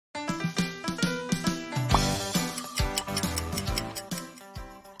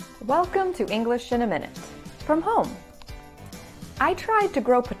Welcome to English in a Minute from home. I tried to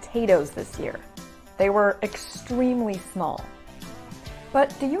grow potatoes this year. They were extremely small.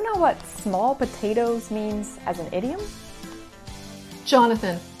 But do you know what small potatoes means as an idiom?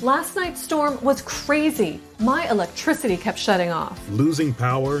 Jonathan, last night's storm was crazy. My electricity kept shutting off. Losing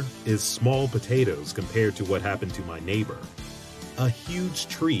power is small potatoes compared to what happened to my neighbor. A huge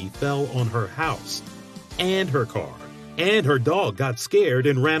tree fell on her house and her car, and her dog got scared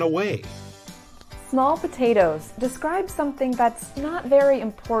and ran away. Small potatoes describe something that's not very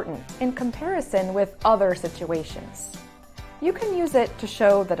important in comparison with other situations. You can use it to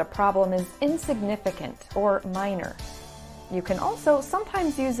show that a problem is insignificant or minor. You can also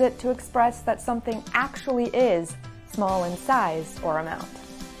sometimes use it to express that something actually is small in size or amount.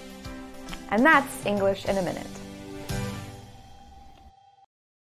 And that's English in a Minute.